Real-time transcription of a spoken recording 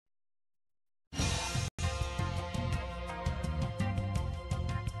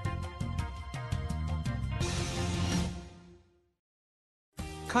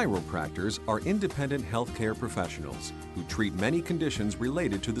Chiropractors are independent healthcare professionals who treat many conditions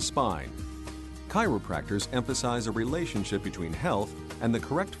related to the spine. Chiropractors emphasize a relationship between health and the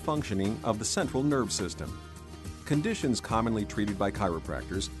correct functioning of the central nerve system. Conditions commonly treated by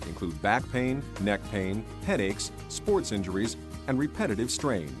chiropractors include back pain, neck pain, headaches, sports injuries, and repetitive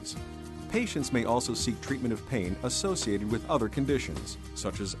strains. Patients may also seek treatment of pain associated with other conditions,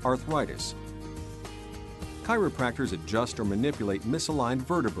 such as arthritis. Chiropractors adjust or manipulate misaligned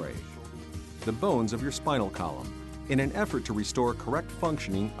vertebrae, the bones of your spinal column, in an effort to restore correct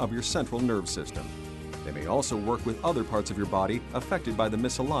functioning of your central nerve system. They may also work with other parts of your body affected by the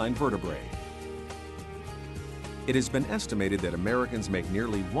misaligned vertebrae. It has been estimated that Americans make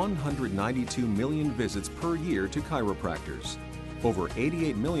nearly 192 million visits per year to chiropractors. Over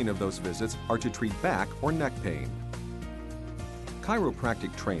 88 million of those visits are to treat back or neck pain.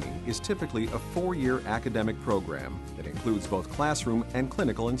 Chiropractic training is typically a 4-year academic program that includes both classroom and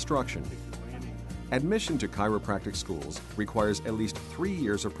clinical instruction. Admission to chiropractic schools requires at least 3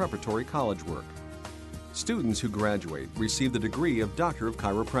 years of preparatory college work. Students who graduate receive the degree of Doctor of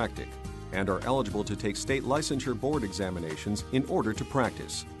Chiropractic and are eligible to take state licensure board examinations in order to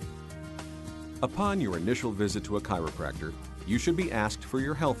practice. Upon your initial visit to a chiropractor, you should be asked for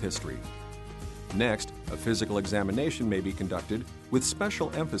your health history. Next, a physical examination may be conducted with special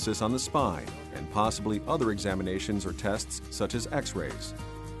emphasis on the spine and possibly other examinations or tests such as X-rays.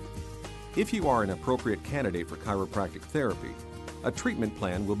 If you are an appropriate candidate for chiropractic therapy, a treatment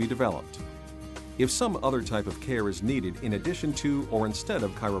plan will be developed. If some other type of care is needed in addition to or instead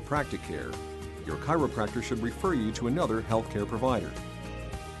of chiropractic care, your chiropractor should refer you to another healthcare provider.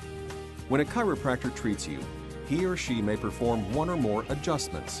 When a chiropractor treats you, he or she may perform one or more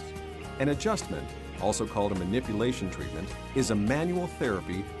adjustments. An adjustment, also called a manipulation treatment, is a manual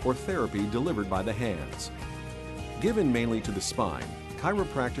therapy or therapy delivered by the hands. Given mainly to the spine,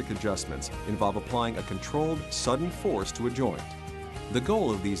 chiropractic adjustments involve applying a controlled, sudden force to a joint. The goal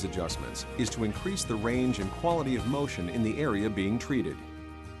of these adjustments is to increase the range and quality of motion in the area being treated.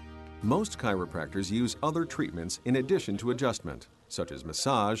 Most chiropractors use other treatments in addition to adjustment, such as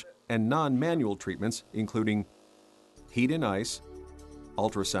massage and non-manual treatments including heat and ice,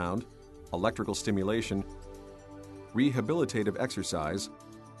 ultrasound, electrical stimulation, rehabilitative exercise,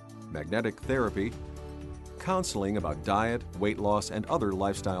 magnetic therapy, counseling about diet, weight loss, and other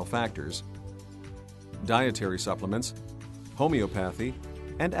lifestyle factors, dietary supplements, homeopathy,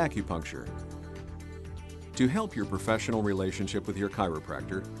 and acupuncture. To help your professional relationship with your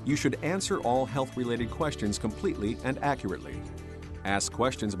chiropractor, you should answer all health-related questions completely and accurately. Ask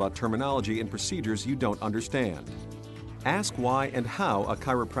questions about terminology and procedures you don't understand. Ask why and how a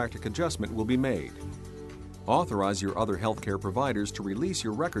chiropractic adjustment will be made. Authorize your other healthcare providers to release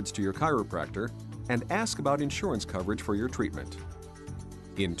your records to your chiropractor and ask about insurance coverage for your treatment.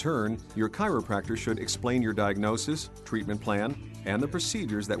 In turn, your chiropractor should explain your diagnosis, treatment plan, and the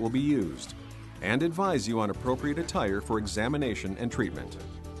procedures that will be used, and advise you on appropriate attire for examination and treatment.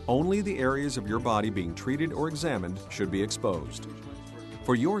 Only the areas of your body being treated or examined should be exposed.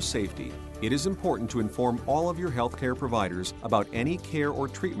 For your safety, it is important to inform all of your healthcare providers about any care or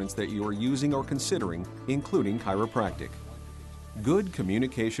treatments that you are using or considering, including chiropractic. Good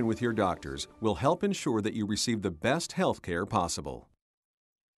communication with your doctors will help ensure that you receive the best health care possible.